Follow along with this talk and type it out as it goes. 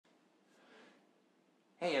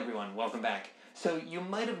Hey everyone, welcome back. So you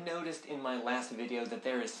might have noticed in my last video that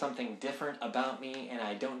there is something different about me, and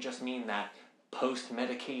I don't just mean that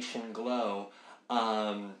post-medication glow.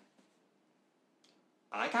 I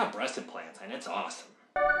got breast implants and it's awesome.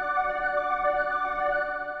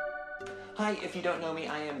 Hi, if you don't know me,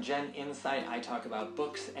 I am jeninsight. I talk about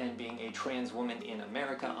books and being a trans woman in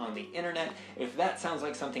America on the internet. If that sounds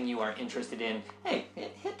like something you are interested in, hey,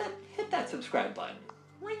 hit that subscribe button.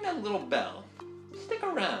 Ring that little bell. Stick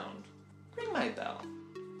around. Ring my bell.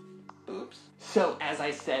 Oops. So, as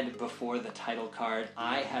I said before the title card,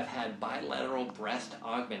 I have had bilateral breast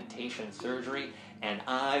augmentation surgery, and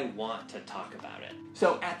I want to talk about it.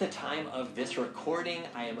 So, at the time of this recording,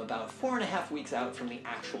 I am about 4.5 weeks out from the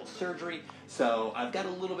actual surgery, so I've got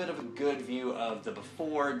a little bit of a good view of the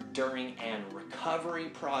before, during, and recovery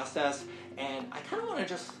process, and I kind of want to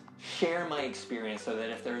just share my experience so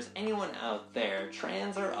that if there's anyone out there,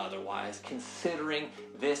 trans or otherwise, considering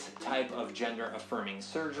this type of gender-affirming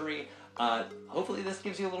surgery, hopefully this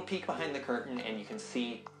gives you a little peek behind the curtain and you can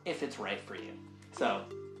see if it's right for you. So,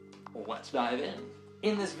 let's dive in.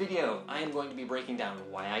 In this video, I am going to be breaking down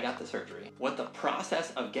why I got the surgery, what the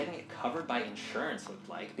process of getting it covered by insurance looked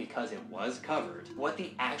like, because it was covered, what the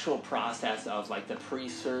actual process of like the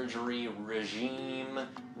pre-surgery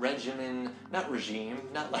regimen, not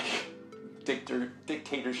like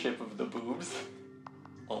dictatorship of the boobs,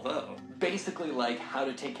 although, basically like how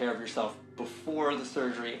to take care of yourself before the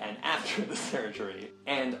surgery and after the surgery,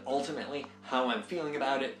 and ultimately how I'm feeling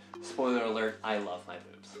about it. Spoiler alert, I love my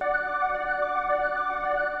boobs.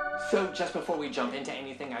 So just before we jump into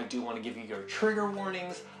anything, I do want to give you your trigger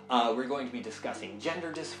warnings. We're going to be discussing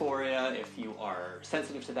gender dysphoria. If you are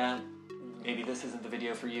sensitive to that, maybe this isn't the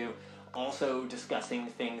video for you. Also discussing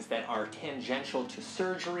things that are tangential to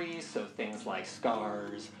surgery, so things like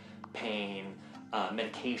scars, pain,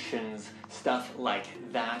 medications, stuff like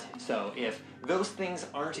that. So if those things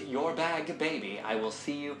aren't your bag, baby, I will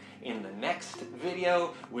see you in the next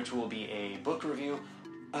video, which will be a book review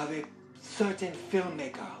of a certain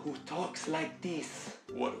filmmaker who talks like this.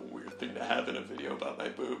 What a weird thing to have in a video about my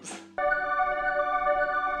boobs.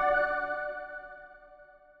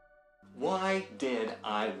 Why did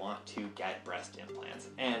I want to get breast implants?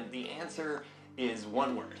 And the answer is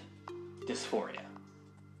one word: dysphoria.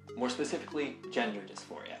 More specifically, gender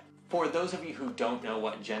dysphoria. For those of you who don't know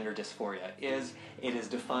what gender dysphoria is, it is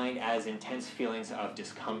defined as intense feelings of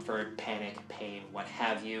discomfort, panic, pain, what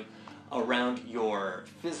have you, around your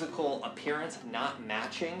physical appearance not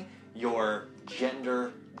matching your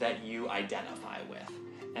gender that you identify with.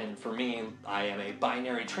 And for me, I am a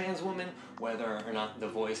binary trans woman. Whether or not the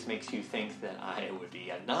voice makes you think that I would be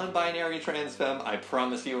a non-binary trans femme, I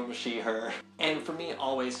promise you I'm a she, her. And for me,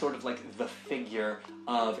 always sort of like the figure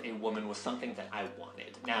of a woman was something that I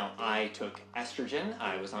wanted. Now, I took estrogen.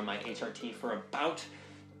 I was on my HRT for about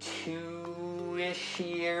 2-ish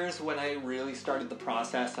years when I really started the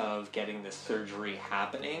process of getting this surgery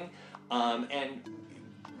happening. And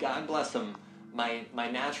God bless them, my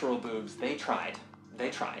natural boobs, they tried.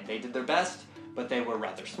 They did their best, but they were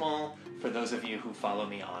rather small. For those of you who follow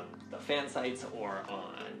me on the fan sites or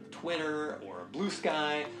on Twitter or Blue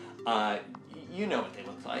Sky, you know what they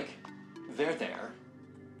look like. They're there.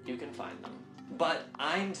 You can find them. But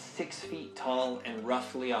I'm 6 feet tall and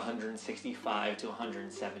roughly 165 to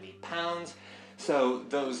 170 pounds, so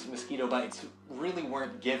those mosquito bites really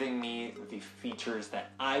weren't giving me the features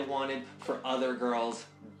that I wanted. For other girls,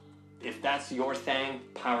 if that's your thing,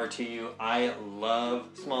 power to you. I love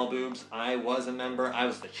small boobs. I was a member. I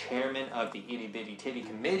was the chairman of the Itty Bitty Titty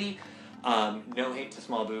Committee. No hate to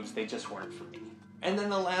small boobs. They just weren't for me. And then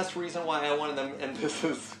the last reason why I wanted them, and this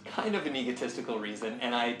is kind of an egotistical reason,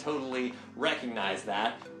 and I totally recognize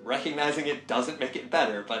that. Recognizing it doesn't make it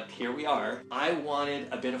better, but here we are. I wanted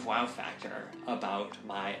a bit of wow factor about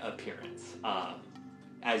my appearance.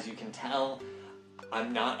 As you can tell,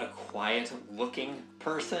 I'm not a quiet-looking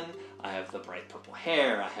person. I have the bright purple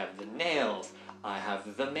hair, I have the nails, I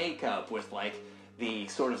have the makeup with like the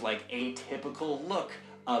sort of like atypical look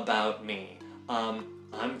about me.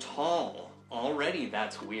 I'm tall. Already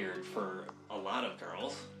that's weird for a lot of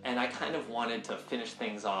girls. And I kind of wanted to finish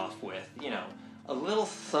things off with, you know, a little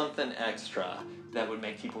something extra that would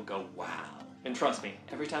make people go, wow. And trust me,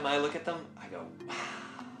 every time I look at them, I go, wow.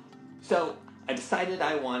 So I decided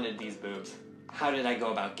I wanted these boobs. How did I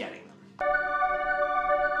go about getting them?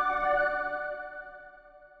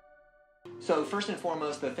 So first and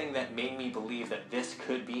foremost, the thing that made me believe that this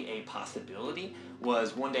could be a possibility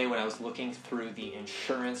was one day when I was looking through the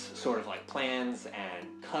insurance sort of like plans and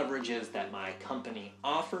coverages that my company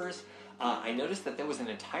offers. I noticed that there was an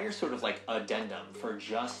entire sort of like addendum for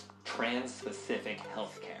just trans-specific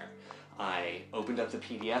healthcare. I opened up the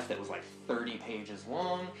PDF that was like 30 pages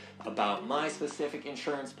long about my specific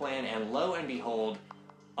insurance plan, and lo and behold,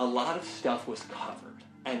 a lot of stuff was covered.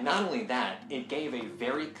 And not only that, it gave a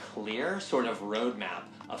very clear sort of roadmap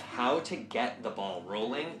of how to get the ball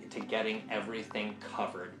rolling to getting everything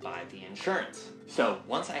covered by the insurance. So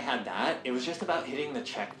once I had that, it was just about hitting the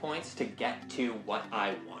checkpoints to get to what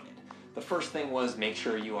I wanted. The first thing was make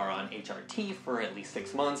sure you are on HRT for at least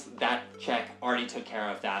 6 months. That check already took care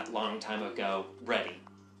of that long time ago. Ready.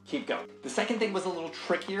 Keep going. The second thing was a little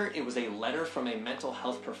trickier. It was a letter from a mental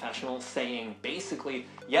health professional saying basically,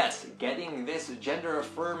 yes, getting this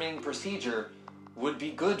gender-affirming procedure would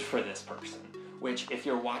be good for this person. Which, if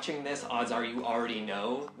you're watching this, odds are you already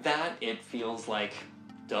know that. It feels like,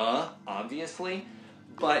 duh, obviously.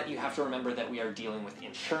 But you have to remember that we are dealing with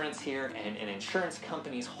insurance here, and an insurance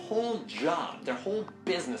company's whole job, their whole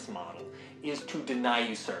business model, is to deny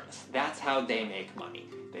you service. That's how they make money.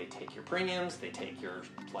 They take your premiums, they take your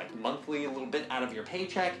like monthly little bit out of your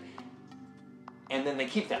paycheck, and then they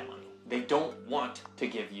keep that money. They don't want to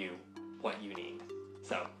give you what you need.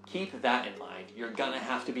 So keep that in mind. You're gonna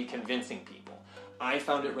have to be convincing people. I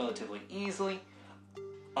found it relatively easily.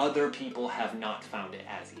 Other people have not found it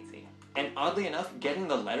as easy. And oddly enough, getting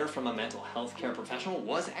the letter from a mental health care professional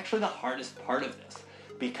was actually the hardest part of this,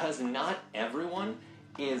 because not everyone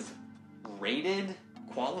is rated,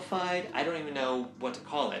 qualified, I don't even know what to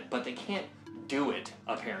call it, but they can't do it,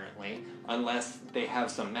 apparently, unless they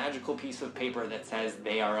have some magical piece of paper that says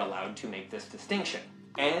they are allowed to make this distinction.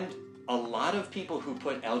 And a lot of people who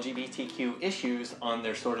put LGBTQ issues on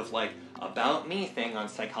their sort of like about me thing on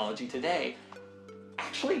Psychology Today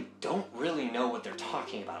actually don't really know what they're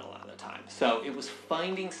talking about a lot of the time. So it was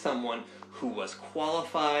finding someone who was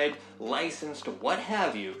qualified, licensed, what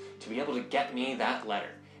have you, to be able to get me that letter.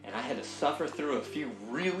 And I had to suffer through a few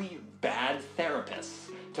really bad therapists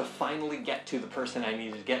to finally get to the person I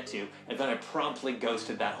needed to get to, and then I promptly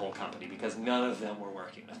ghosted that whole company because none of them were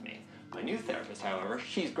working with me. My new therapist, however,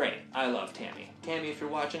 she's great. I love Tammy. Tammy, if you're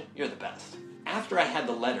watching, you're the best. After I had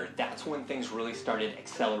the letter, that's when things really started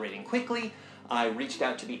accelerating quickly. I reached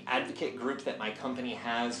out to the advocate group that my company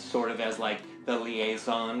has, sort of as like the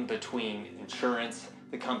liaison between insurance,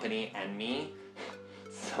 the company, and me.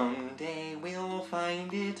 Someday we'll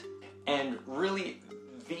find it. And really,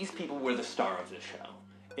 these people were the star of the show.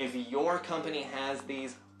 If your company has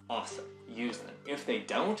these, awesome. Use them. If they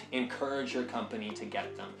don't, encourage your company to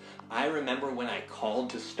get them. I remember when I called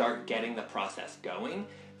to start getting the process going,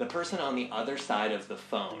 the person on the other side of the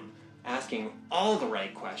phone asking all the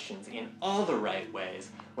right questions in all the right ways.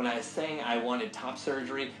 When I was saying I wanted top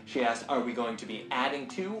surgery, she asked, are we going to be adding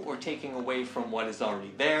to or taking away from what is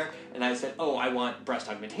already there? And I said, oh, I want breast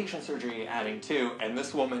augmentation surgery adding to. And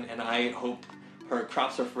this woman, and I hope her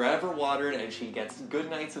crops are forever watered and she gets good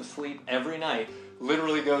nights of sleep every night,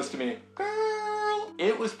 literally goes to me, girl.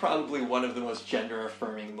 It was probably one of the most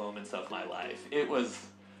gender-affirming moments of my life. It was,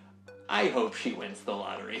 I hope she wins the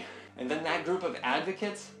lottery. And then that group of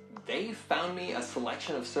advocates, they found me a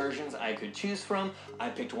selection of surgeons I could choose from. I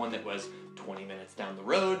picked one that was 20 minutes down the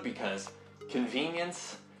road because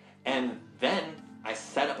convenience. And then I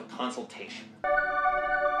set up a consultation.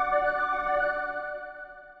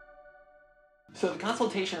 So the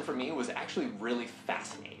consultation for me was actually really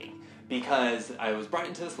fascinating because I was brought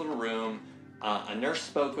into this little room. A nurse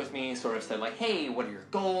spoke with me, sort of said like, hey, what are your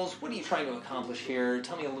goals? What are you trying to accomplish here?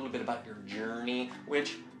 Tell me a little bit about your journey,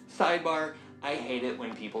 which, sidebar, I hate it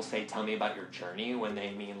when people say, tell me about your journey, when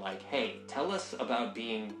they mean like, hey, tell us about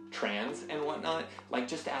being trans and whatnot. Like,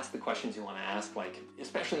 just ask the questions you want to ask, like,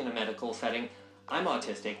 especially in a medical setting. I'm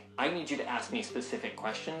autistic. I need you to ask me specific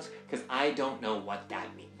questions because I don't know what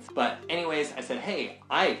that means. But anyways, I said, hey,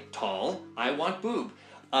 I'm tall. I want boob.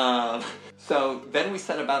 So then we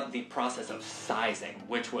set about the process of sizing,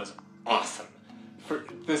 which was awesome.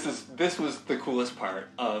 This was the coolest part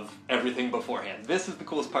of everything beforehand. This is the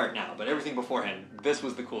coolest part now, but everything beforehand, this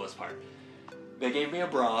was the coolest part. They gave me a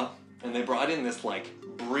bra, and they brought in this, like,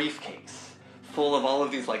 briefcase full of all of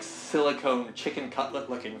these, like, silicone chicken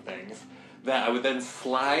cutlet-looking things that I would then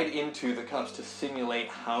slide into the cups to simulate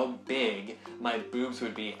how big my boobs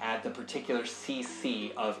would be at the particular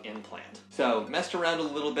cc of implant. So, messed around a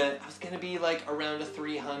little bit. I was going to be like around a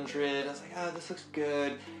 300. I was like, oh, this looks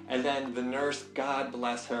good. And then the nurse, God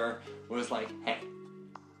bless her, was like, hey,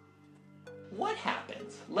 what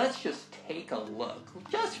happens? Let's just take a look.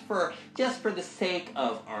 Just for the sake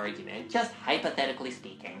of argument, just hypothetically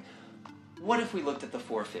speaking, what if we looked at the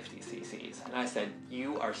 450 cc's? And I said,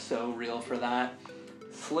 you are so real for that.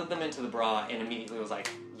 Slid them into the bra and immediately was like,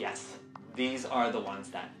 yes, These are the ones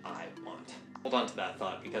that I want. Hold on to that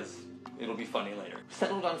thought because it'll be funny later.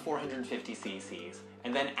 Settled on 450 cc's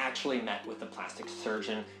and then actually met with the plastic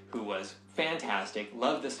surgeon who was fantastic.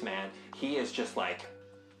 Love this man. He is just like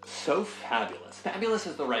so fabulous. Fabulous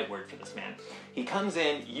is the right word for this man. He comes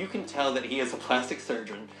in, you can tell that he is a plastic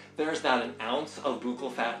surgeon. There's not an ounce of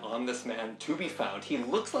buccal fat on this man to be found. He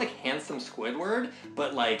looks like handsome Squidward,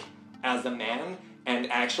 but like as a man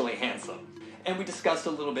and actually handsome. And we discussed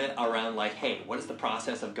a little bit around like, hey, what is the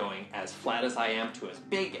process of going as flat as I am to as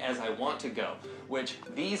big as I want to go? Which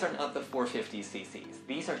these are not the 450 cc's.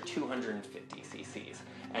 These are 250 cc's.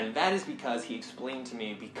 And that is because he explained to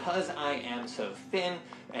me, because I am so thin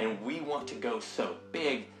and we want to go so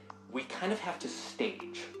big, we kind of have to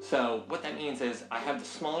stage. So what that means is I have the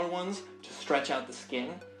smaller ones to stretch out the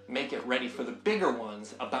skin, make it ready for the bigger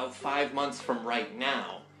ones about 5 months from right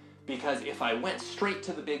now. Because if I went straight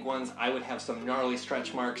to the big ones, I would have some gnarly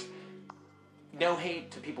stretch marks. No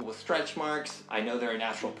hate to people with stretch marks. I know they're a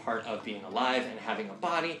natural part of being alive and having a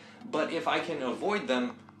body, but if I can avoid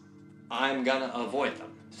them, I'm gonna avoid them.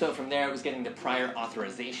 So from there, I was getting the prior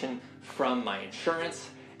authorization from my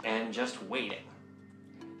insurance and just waiting.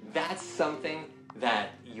 That's something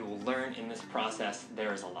that you will learn in this process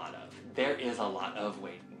there is a lot of. There is a lot of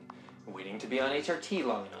waiting. Waiting to be on HRT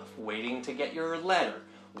long enough, waiting to get your letter,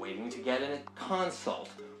 waiting to get a consult,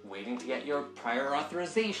 waiting to get your prior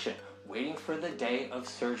authorization, waiting for the day of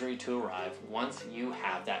surgery to arrive once you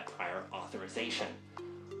have that prior authorization.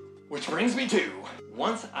 Which brings me to,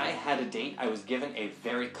 once I had a date, I was given a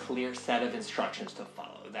very clear set of instructions to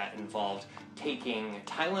follow. That involved taking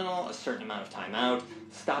Tylenol a certain amount of time out,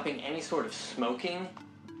 stopping any sort of smoking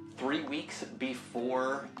 3 weeks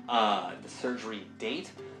before the surgery date.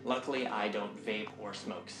 Luckily, I don't vape or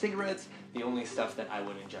smoke cigarettes. The only stuff that I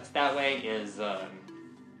would ingest that way is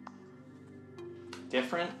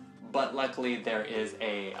different, but luckily there is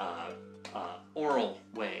a oral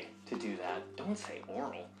way to do that. Don't say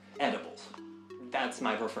oral. Edibles. That's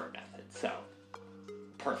my preferred method, so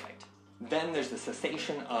perfect. Then there's the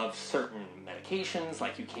cessation of certain medications,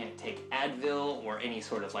 like you can't take Advil or any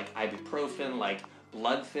sort of like ibuprofen, like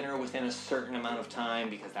blood thinner within a certain amount of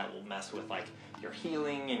time, because that will mess with like your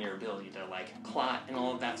healing and your ability to like clot and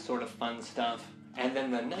all of that sort of fun stuff. And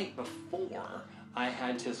then the night before, I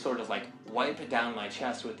had to sort of like wipe down my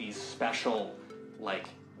chest with these special like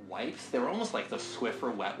wipes. They were almost like the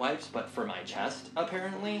Swiffer wet wipes, but for my chest,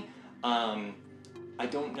 apparently. I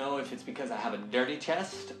don't know if it's because I have a dirty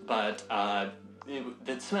chest, but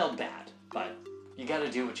it smelled bad. But you gotta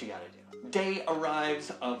do what you gotta do. Day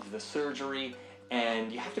arrives of the surgery,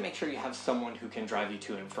 and you have to make sure you have someone who can drive you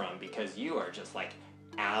to and from, because you are just like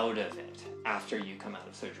out of it after you come out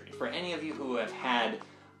of surgery. For any of you who have had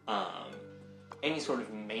any sort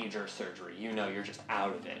of major surgery, you know you're just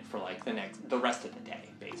out of it for like the rest of the day,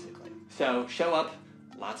 basically. So show up,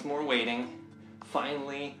 lots more waiting.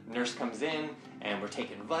 Finally, nurse comes in, and we're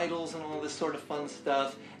taking vitals and all this sort of fun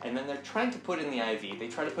stuff, and then they're trying to put in the IV. They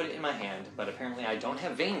try to put it in my hand, but apparently I don't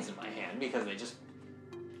have veins in my hand because they just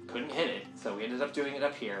couldn't hit it, so we ended up doing it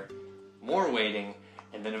up here. More waiting,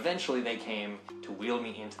 and then eventually they came to wheel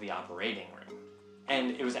me into the operating room.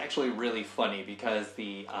 And it was actually really funny because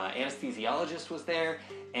the anesthesiologist was there,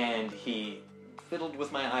 and he fiddled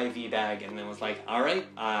with my IV bag and then was like, all right,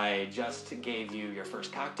 I just gave you your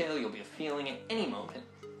first cocktail. You'll be feeling it any moment.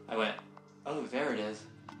 I went, oh, there it is.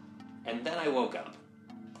 And then I woke up,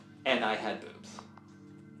 and I had boobs.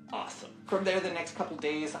 Awesome. From there, the next couple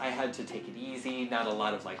days, I had to take it easy, not a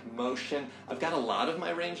lot of, like, motion. I've got a lot of my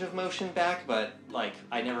range of motion back, but, like,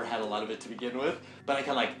 I never had a lot of it to begin with. But I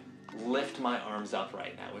can, like, lift my arms up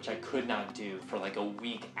right now, which I could not do for, like, a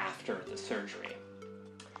week after the surgery.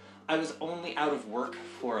 I was only out of work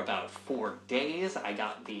for about 4 days. I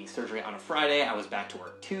got the surgery on a Friday. I was back to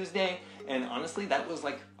work Tuesday. And honestly, that was,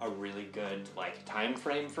 like, a really good, like, time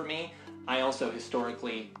frame for me. I also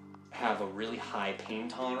historically have a really high pain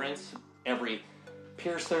tolerance. Every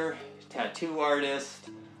piercer, tattoo artist,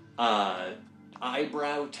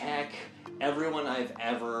 eyebrow tech, everyone I've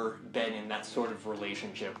ever been in that sort of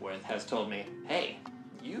relationship with has told me, hey,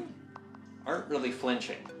 you aren't really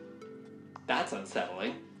flinching. That's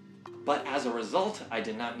unsettling. But as a result, I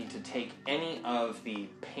did not need to take any of the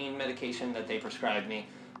pain medication that they prescribed me,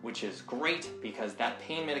 which is great because that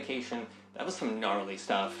pain medication, that was some gnarly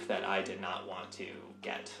stuff that I did not want to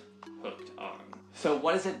get hooked on. So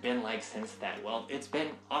what has it been like since then? Well, it's been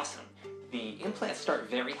awesome. The implants start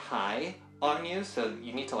very high on you, so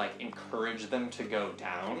you need to like encourage them to go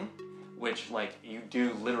down, which like you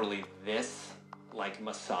do literally this like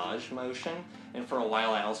massage motion. And for a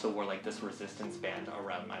while I also wore like this resistance band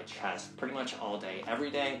around my chest pretty much all day,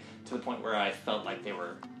 every day, to the point where I felt like they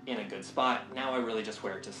were in a good spot. Now I really just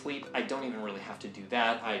wear it to sleep. I don't even really have to do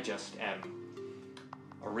that. I just am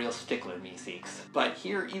a real stickler, me seeks. But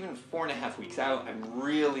here, even 4.5 weeks out, I'm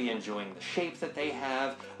really enjoying the shape that they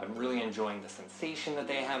have. I'm really enjoying the sensation that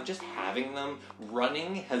they have. Just having them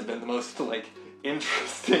running has been the most, like,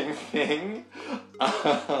 interesting thing.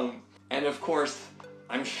 And of course,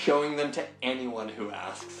 I'm showing them to anyone who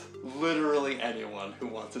asks. Literally anyone who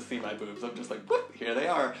wants to see my boobs. I'm just like, whoop, here they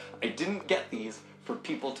are. I didn't get these for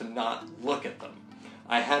people to not look at them.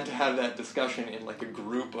 I had to have that discussion in like a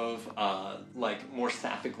group of like more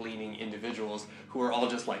sapphic leaning individuals who are all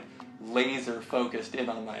just like laser focused in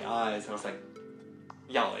on my eyes. And I was like,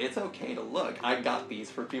 y'all, it's okay to look. I got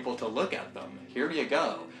these for people to look at them. Here you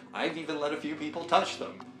go. I've even let a few people touch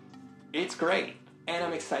them. It's great. And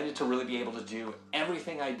I'm excited to really be able to do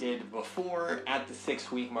everything I did before at the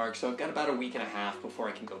 6-week mark. So I've got about a week and a half before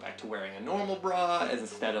I can go back to wearing a normal bra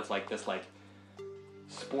instead of like this like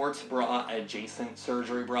sports bra adjacent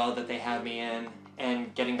surgery bra that they have me in,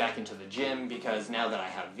 and getting back into the gym, because now that I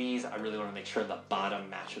have these, I really want to make sure the bottom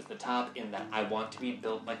matches the top, in that I want to be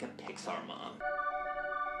built like a Pixar mom.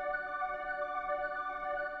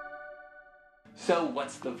 So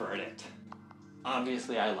what's the verdict?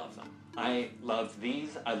 Obviously I love them. I love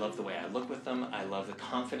these, I love the way I look with them, I love the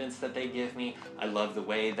confidence that they give me, I love the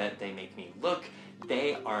way that they make me look.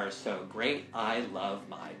 They are so great. I love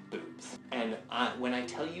my boobs. And when I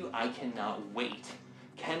tell you I cannot wait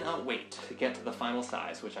to get to the final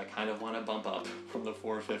size, which I kind of want to bump up from the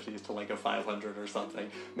 450s to like a 500 or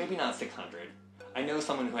something. Maybe not 600. I know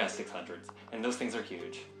someone who has 600s, and those things are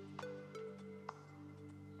huge.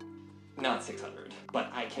 Not 600.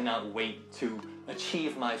 But I cannot wait to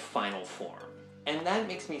achieve my final form. And that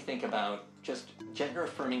makes me think about just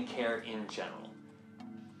gender-affirming care in general.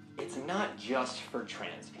 It's not just for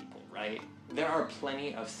trans people, right? There are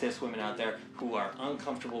plenty of cis women out there who are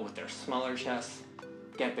uncomfortable with their smaller chests.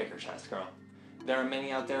 Get bigger chests, girl. There are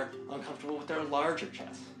many out there uncomfortable with their larger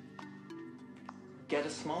chests. Get a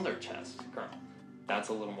smaller chest, girl. That's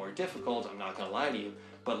a little more difficult, I'm not gonna lie to you,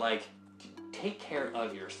 but like, take care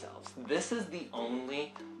of yourselves. This is the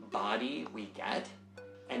only body we get,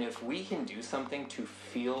 and if we can do something to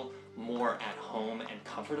feel more at home and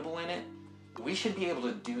comfortable in it, we should be able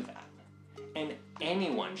to do that. And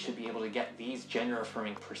anyone should be able to get these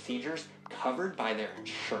gender-affirming procedures covered by their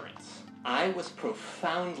insurance. I was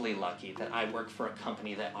profoundly lucky that I work for a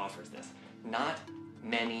company that offers this. Not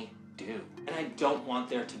many do. And I don't want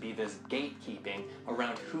there to be this gatekeeping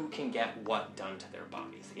around who can get what done to their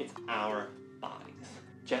bodies. It's our bodies.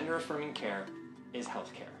 Gender-affirming care is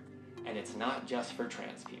healthcare, and it's not just for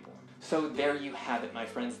trans people. So there you have it, my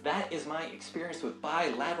friends. That is my experience with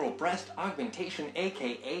bilateral breast augmentation,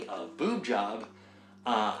 aka a boob job.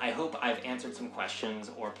 I hope I've answered some questions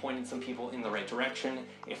or pointed some people in the right direction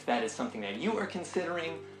if that is something that you are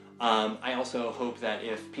considering. I also hope that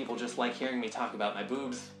if people just like hearing me talk about my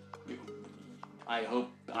boobs, I hope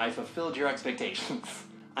I fulfilled your expectations.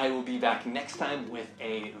 I will be back next time with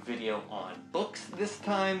a video on books this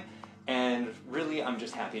time, and really I'm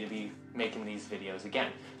just happy to be making these videos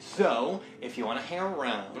again. So if you want to hang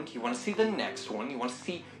around, you want to see the next one, you want to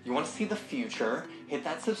see the future, hit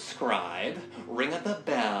that subscribe, ring up the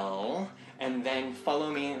bell, and then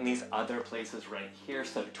follow me in these other places right here.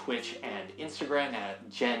 So Twitch and Instagram at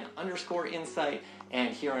jen_insight,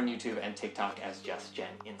 and here on YouTube and TikTok as just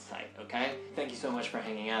jeninsight, okay? Thank you so much for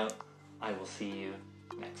hanging out. I will see you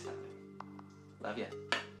next time. Love ya.